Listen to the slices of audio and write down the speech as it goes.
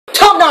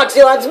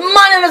Shoutout,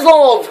 my name is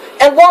Wolf,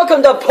 and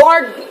welcome to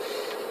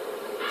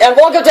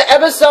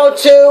episode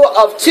 2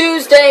 of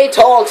Tuesday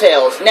Tall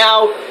Tales.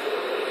 Now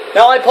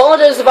I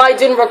apologize if I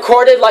didn't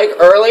record it like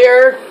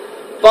earlier,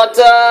 but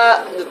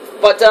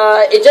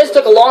it just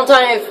took a long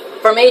time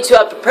for me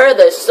to prepare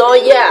this. So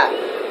yeah.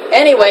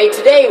 Anyway,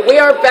 today we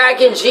are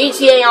back in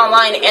GTA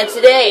Online, and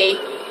today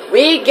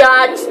we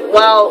got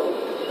well,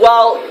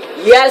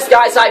 yes,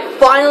 guys, I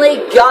finally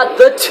got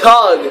the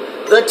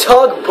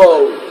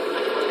tugboat.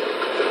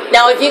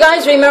 Now, if you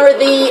guys remember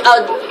the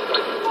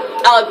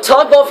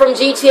tugboat from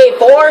GTA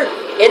 4,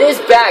 it is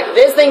back.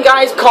 This thing,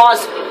 guys,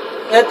 cost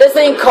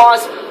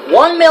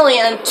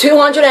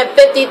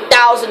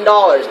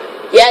 $1,250,000.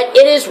 Yet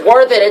it is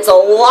worth it. It's a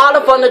lot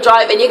of fun to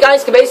drive, and you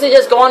guys can basically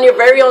just go on your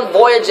very own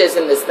voyages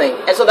in this thing.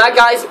 And so that,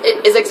 guys,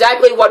 is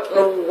exactly what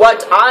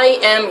I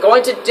am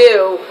going to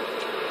do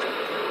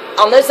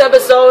on this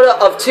episode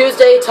of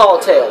Tuesday Tall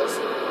Tales.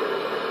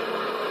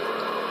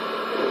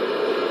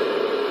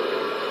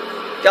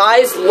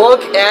 Guys,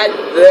 look at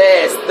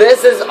this.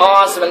 This is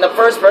awesome. In the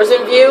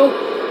first-person view,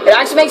 it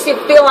actually makes you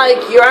feel like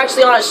you're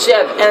actually on a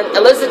ship. And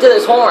listen to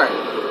this horn.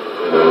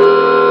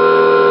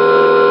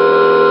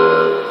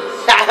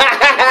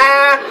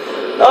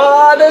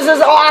 Oh, this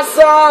is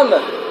awesome!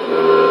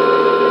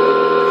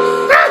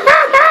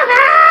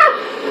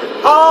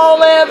 Oh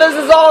man, this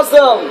is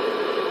awesome!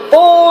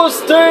 Full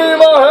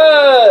steam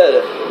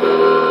ahead!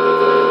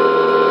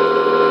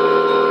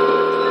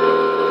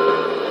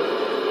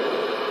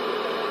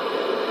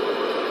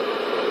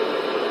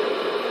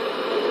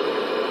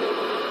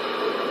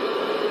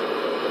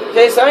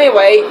 Okay, so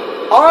anyway,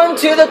 on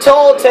to the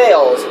Tall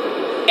Tales.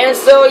 And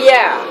so,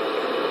 yeah.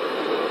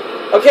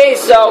 Okay,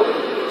 so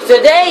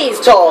today's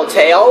Tall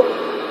Tale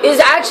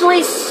is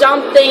actually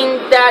something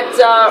that,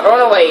 oh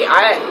no, wait,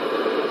 I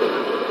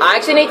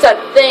actually need to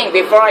think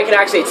before I can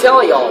actually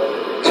tell y'all.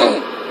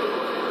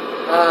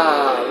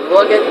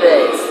 Look at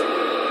this.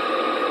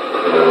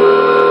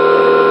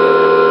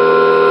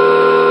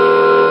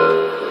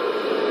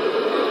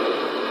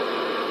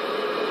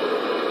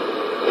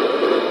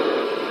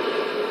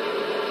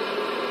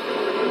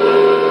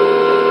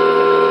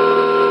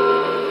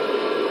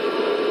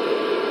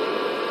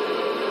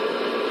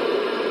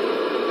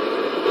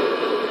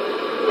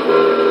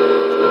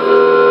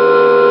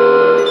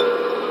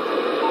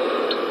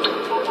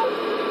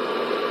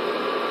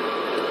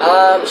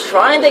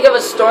 Try and think of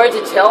a story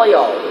to tell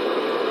y'all.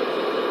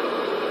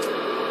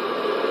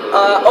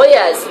 Oh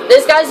yes,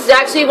 this, guys, is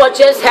actually what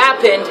just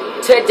happened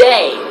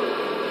today.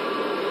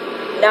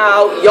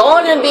 Now, y'all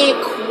are gonna be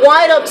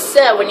quite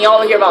upset when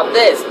y'all hear about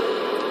this.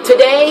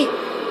 Today,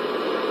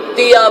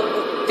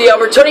 the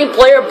returning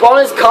player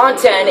bonus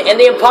content and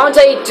the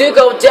Imponte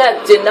Duco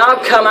Death did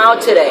not come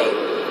out today.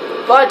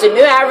 But the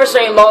new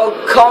adversary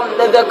mode called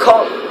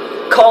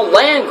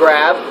Land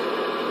Grab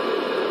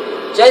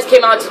just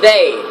came out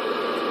today.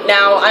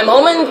 Now, I'm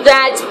hoping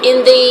that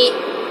in the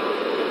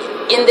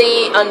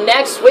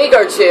next week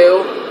or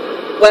two,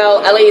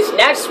 well, at least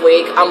next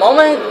week, I'm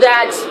hoping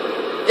that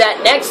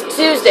next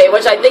Tuesday,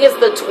 which I think is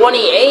the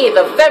 28th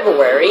of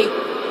February,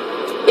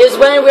 is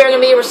when we're going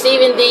to be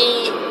receiving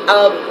the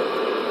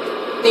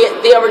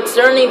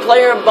returning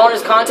player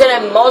bonus content,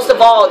 and most of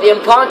all, the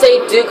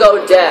Imponte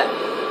Duco Death.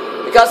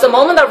 Because the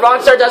moment that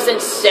Rockstar doesn't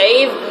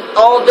save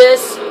all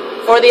this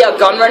for the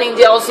gun running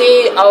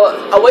DLC,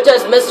 which,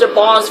 as Mr.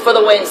 Boss for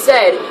the Win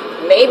said,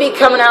 may be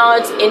coming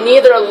out in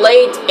either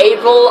late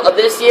April of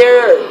this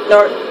year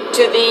or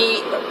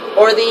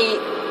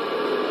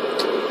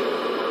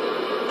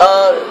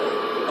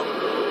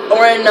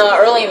in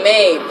early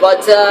May.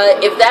 But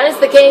if that is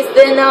the case,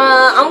 then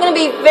I'm gonna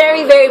be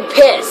very, very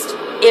pissed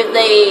if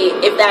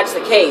that's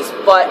the case.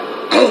 But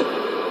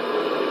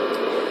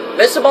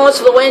Mr. Boss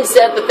for the Win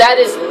said that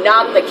is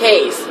not the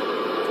case.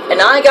 And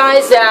I,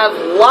 guys, have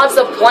lots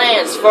of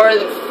plans for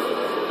the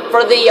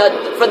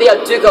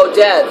Duco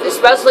Death,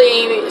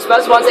 especially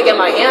once I get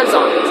my hands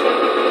on it.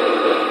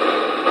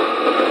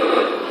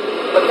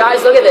 But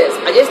guys, look at this.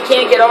 I just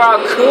can't get over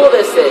how cool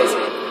this is.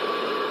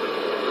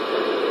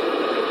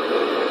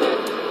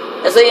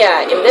 And so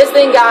yeah, in this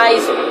thing,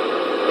 guys,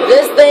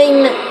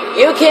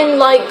 you can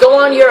like go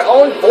on your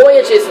own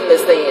voyages in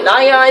this thing. And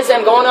I, guys,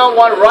 am going on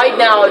one right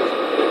now,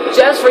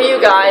 just for you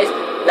guys.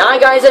 Now,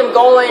 guys, I'm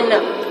going,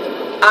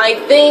 I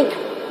think,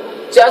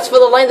 just for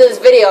the length of this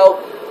video,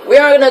 we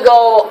are going to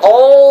go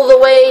all the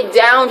way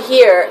down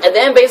here, and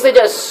then basically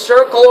just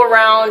circle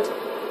around,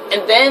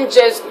 and then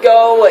just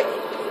go,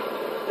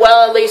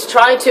 well, at least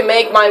try to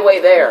make my way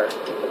there.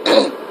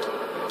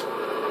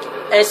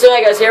 And so,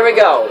 I guess, here we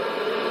go.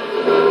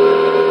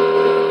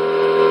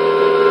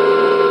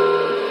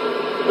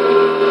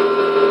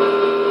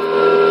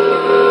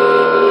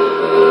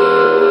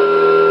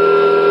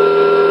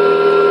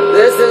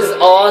 This is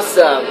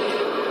awesome.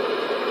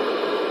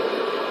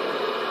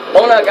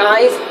 Oh no,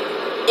 guys,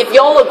 if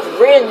y'all look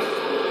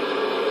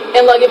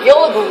and like if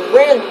y'all look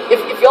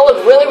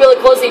really, really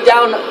closely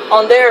down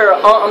on there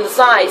on the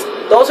sides,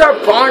 those are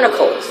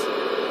barnacles.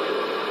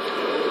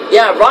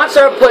 Yeah,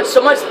 Rockstar put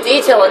so much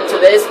detail into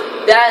this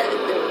that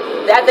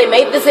they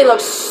made this thing look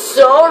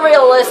so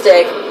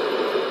realistic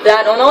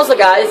that, and also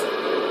guys,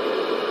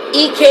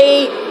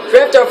 EK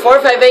Drifter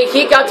 458,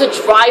 he got to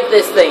drive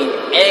this thing,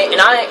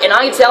 and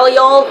I tell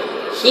y'all,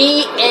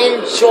 he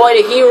enjoyed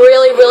it. He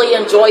really, really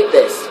enjoyed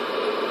this.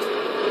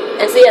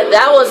 And see, yeah,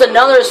 that was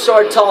another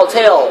short tall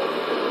tale.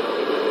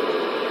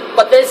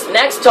 But this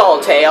next tall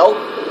tale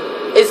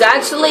is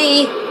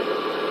actually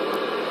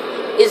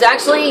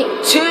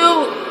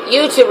two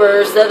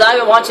YouTubers that I've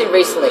been watching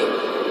recently.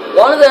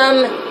 One of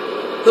them,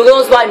 who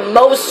goes by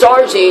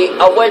Sargi,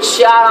 of which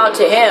shout out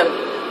to him.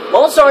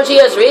 Sargi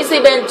has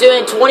recently been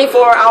doing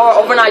 24-hour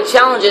overnight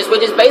challenges,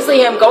 which is basically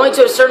him going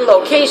to a certain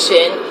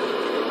location,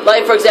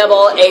 like for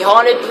example a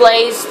haunted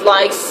place,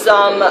 like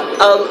some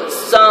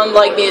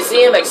like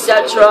museum,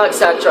 etc.,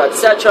 etc.,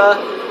 etc.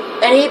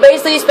 And he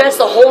basically spends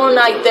the whole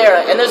night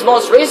there. And this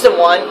most recent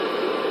one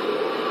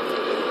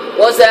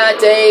was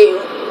at a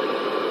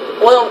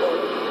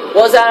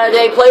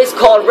place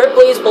called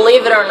Ripley's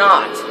Believe It or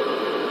Not,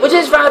 which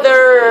is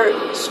rather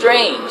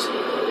strange.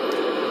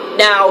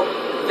 Now,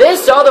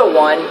 this other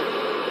one,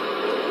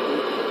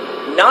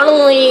 not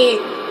only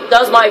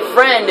does my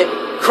friend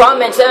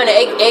Crumman7,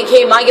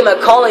 aka Mikey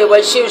McCauley,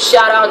 which you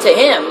shout out to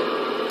him,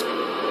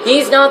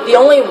 he's not the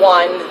only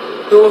one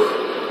who,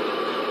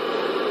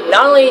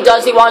 not only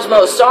does he watch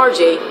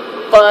Sargi,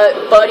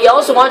 but he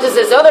also watches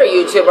this other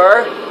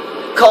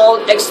YouTuber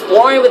called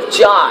Exploring with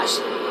Josh.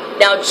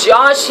 Now,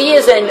 Josh, he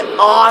is an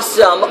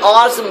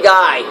awesome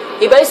guy.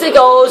 He basically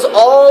goes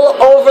all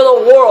over the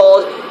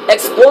world,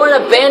 exploring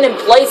abandoned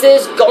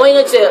places, going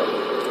into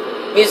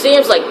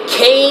museums like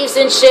caves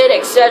and shit,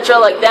 etc.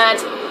 like that.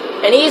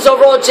 And he's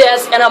overall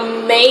just an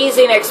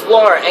amazing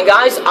explorer. And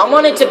guys, I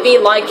wanted to be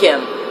like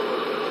him.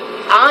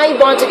 I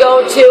want to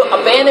go to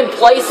abandoned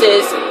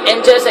places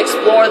and just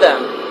explore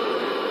them.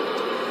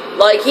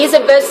 Like, he's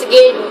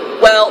investigating,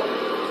 well,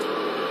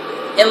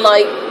 and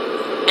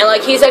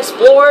he's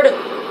explored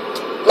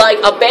like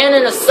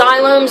abandoned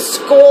asylums,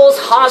 schools,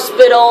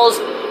 hospitals,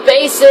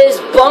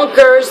 bases,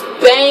 bunkers,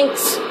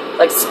 banks,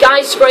 like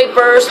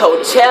skyscrapers,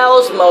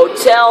 hotels,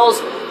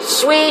 motels,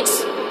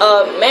 suites,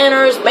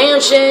 manors,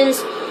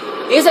 mansions.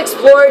 He's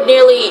explored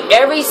nearly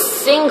every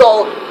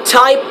single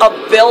type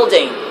of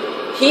building.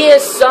 He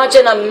is such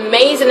an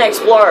amazing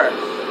explorer.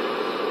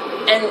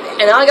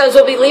 And I guys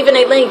will be leaving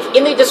a link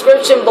in the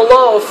description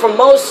below for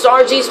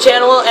Sargi's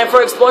channel and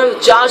for Exploring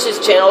with Josh's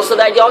channel, so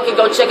that y'all can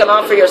go check them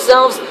out for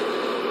yourselves.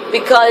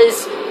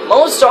 Because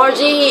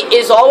Sargi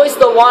is always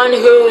the one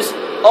who's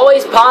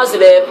always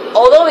positive,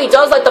 although he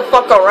does like to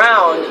fuck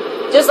around,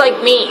 just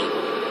like me.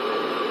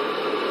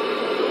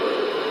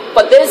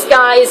 But this,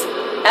 guys,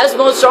 as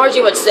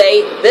Sargi would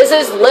say, this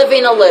is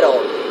living a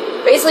little.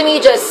 Basically me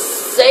just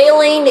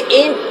sailing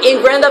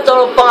in Grand Theft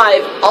Auto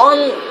 5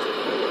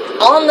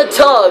 on the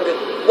tug,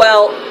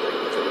 while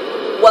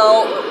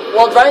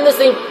driving this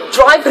thing,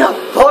 driving a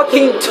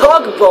fucking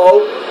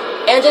tugboat,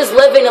 and just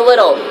living a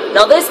little.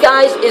 Now this,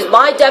 guys, is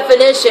my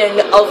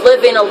definition of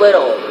living a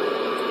little.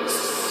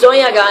 So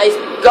yeah, guys,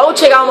 go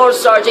check out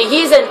Sargi.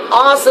 He's an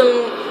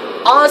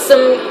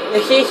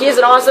he's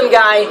an awesome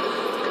guy.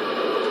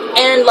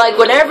 And like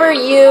whenever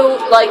you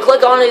like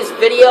click on his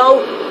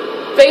video,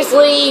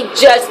 basically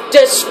just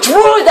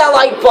destroy that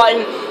like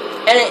button.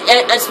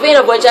 And speaking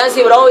of which, as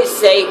he would always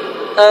say,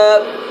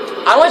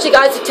 I want you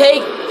guys to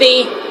take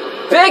the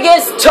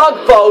biggest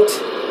tugboat.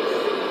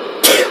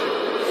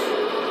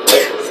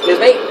 Excuse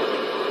me.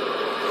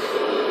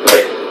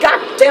 God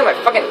damn it,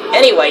 fucking,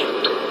 anyway.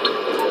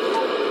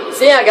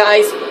 So yeah,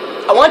 guys,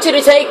 I want you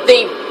to take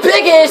the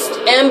biggest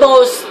and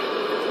most,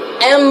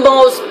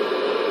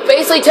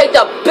 basically take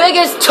the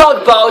biggest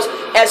tugboat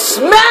and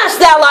smash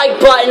that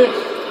like button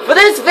for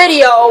this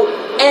video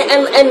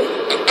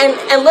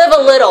and live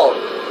a little.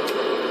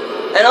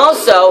 And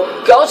also,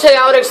 go check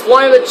out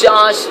Exploring with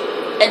Josh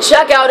and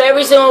check out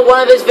every single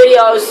one of his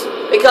videos,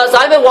 because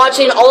I've been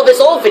watching all of his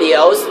old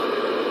videos.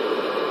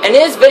 And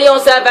his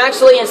videos have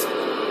actually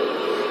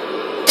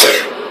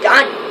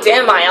God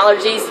damn my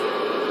allergies.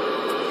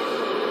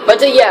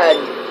 But yeah,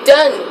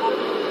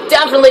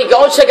 definitely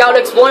go check out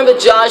Exploring with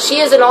Josh.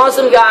 He is an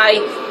awesome guy.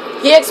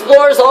 He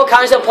explores all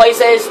kinds of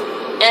places.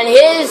 And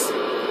his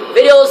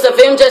videos of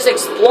him just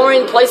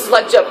exploring places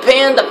like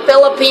Japan, the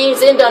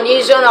Philippines,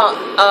 Indonesia,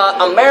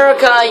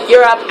 America,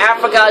 Europe,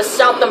 Africa,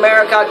 South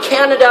America,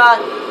 Canada.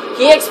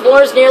 He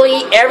explores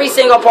nearly every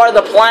single part of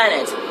the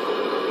planet.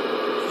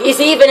 He's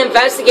even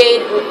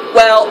investigated,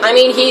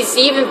 he's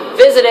even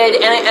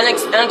visited and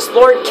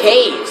explored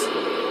caves.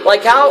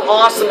 Like, how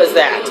awesome is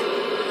that?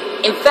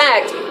 In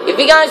fact, if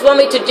you guys want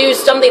me to do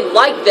something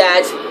like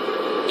that,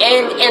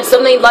 and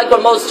something like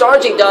what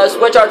Sargi does,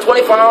 which are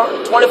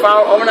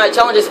 24-hour overnight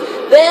challenges,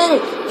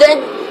 then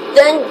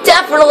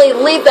definitely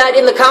leave that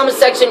in the comment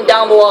section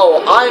down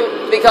below.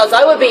 Because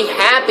I would be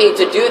happy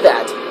to do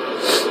that.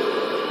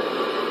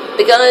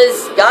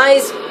 Because,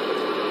 guys,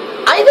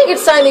 I think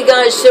it's time you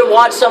guys should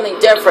watch something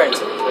different.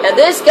 And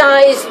this,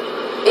 guys,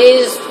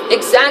 is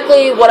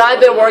exactly what I've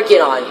been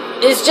working on.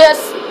 Is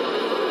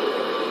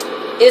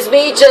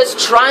me just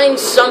trying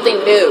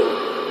something new.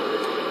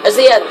 And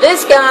so yeah,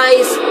 this,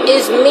 guys,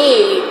 is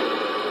me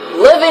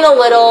living a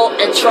little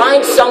and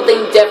trying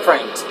something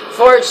different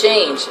for a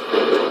change.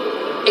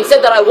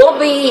 Except that I will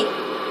be,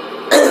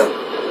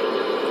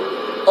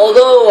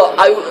 although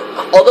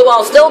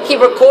I'll still keep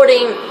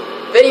recording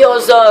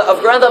videos of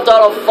Grand Theft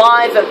Auto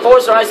 5 and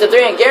Forza Horizon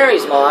 3 and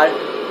Gary's mod,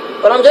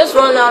 but I'm just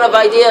running out of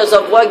ideas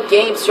of what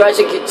games I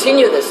should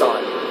continue this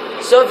on.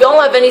 So if y'all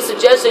have any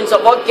suggestions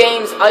of what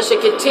games I should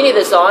continue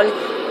this on,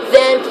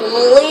 then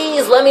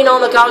please let me know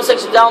in the comment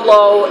section down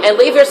below, and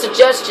leave your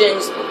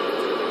suggestions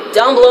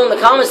down below in the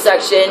comment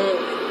section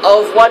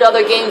of what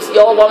other games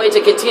y'all want me to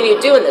continue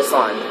doing this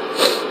on.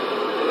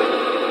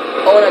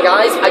 Oh no,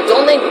 guys, I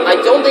don't think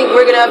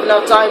we're gonna have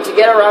enough time to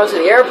get around to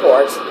the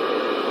airport.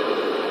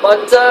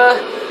 But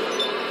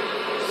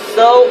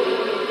so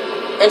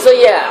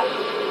yeah.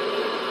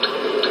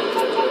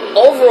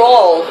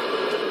 Overall,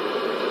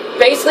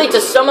 basically,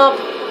 to sum up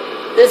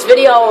this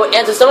video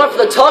and to sum up for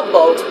the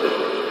tugboat,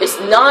 it's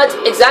not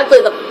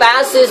exactly the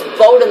fastest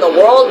boat in the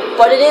world,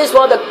 but it is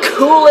one of the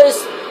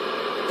coolest.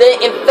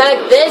 In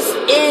fact, this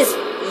is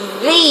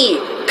the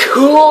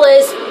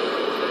coolest,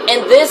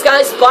 and this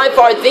guy's by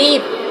far the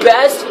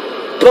best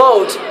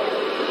boat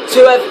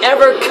to have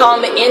ever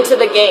come into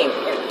the game.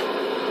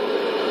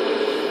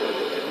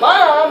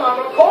 Mom, I'm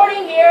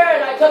recording here,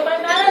 and I took my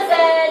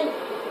medicine.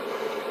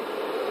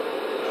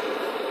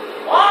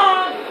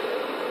 Mom!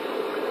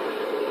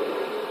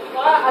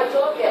 I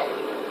took it.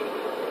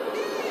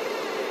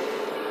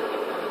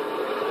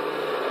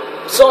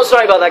 So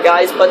sorry about that,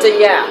 guys, but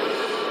yeah.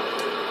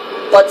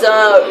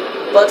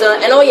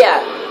 And oh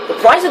yeah, the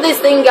price of this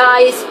thing,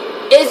 guys,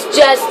 is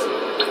just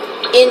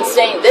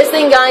insane. This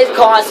thing, guys,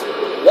 costs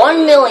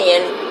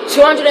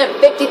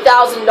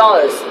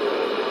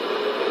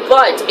 $1,250,000.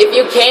 But if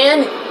you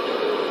can,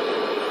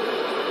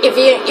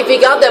 if you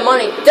got that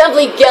money,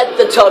 definitely get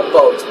the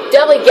tugboat.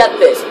 Definitely get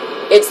this.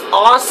 It's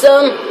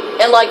awesome,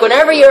 and like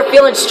whenever you're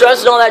feeling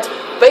stressed and all that,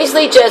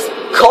 basically just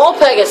call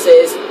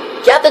Pegasus,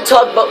 get the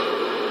tugboat.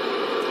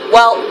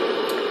 Well,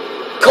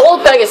 call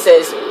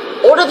Pegasus,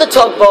 order the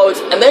tugboat,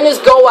 and then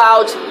just go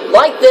out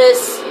like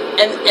this,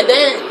 and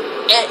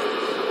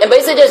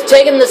basically just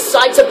taking the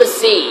sights of the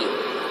sea.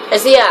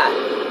 And so yeah.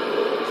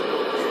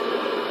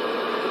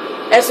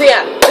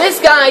 This,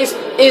 guys,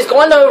 is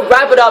going to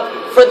wrap it up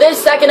for this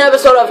second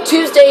episode of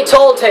Tuesday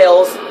Tall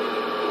Tales.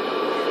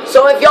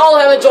 So if y'all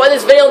have enjoyed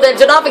this video, then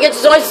do not forget to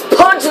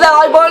punch that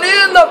like button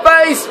in the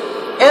face,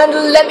 and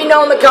let me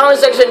know in the comment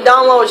section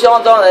down below what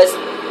y'all thought of this.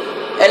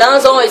 And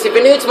as always, if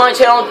you're new to my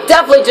channel,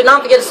 definitely do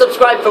not forget to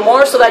subscribe for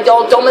more so that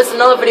y'all don't miss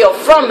another video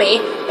from me.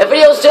 And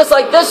videos just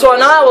like this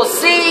one, I will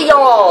see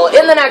y'all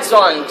in the next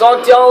one.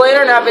 Talk to y'all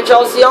later, and happy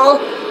trails to y'all,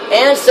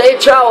 and safe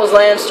travels,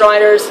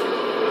 Landstriders.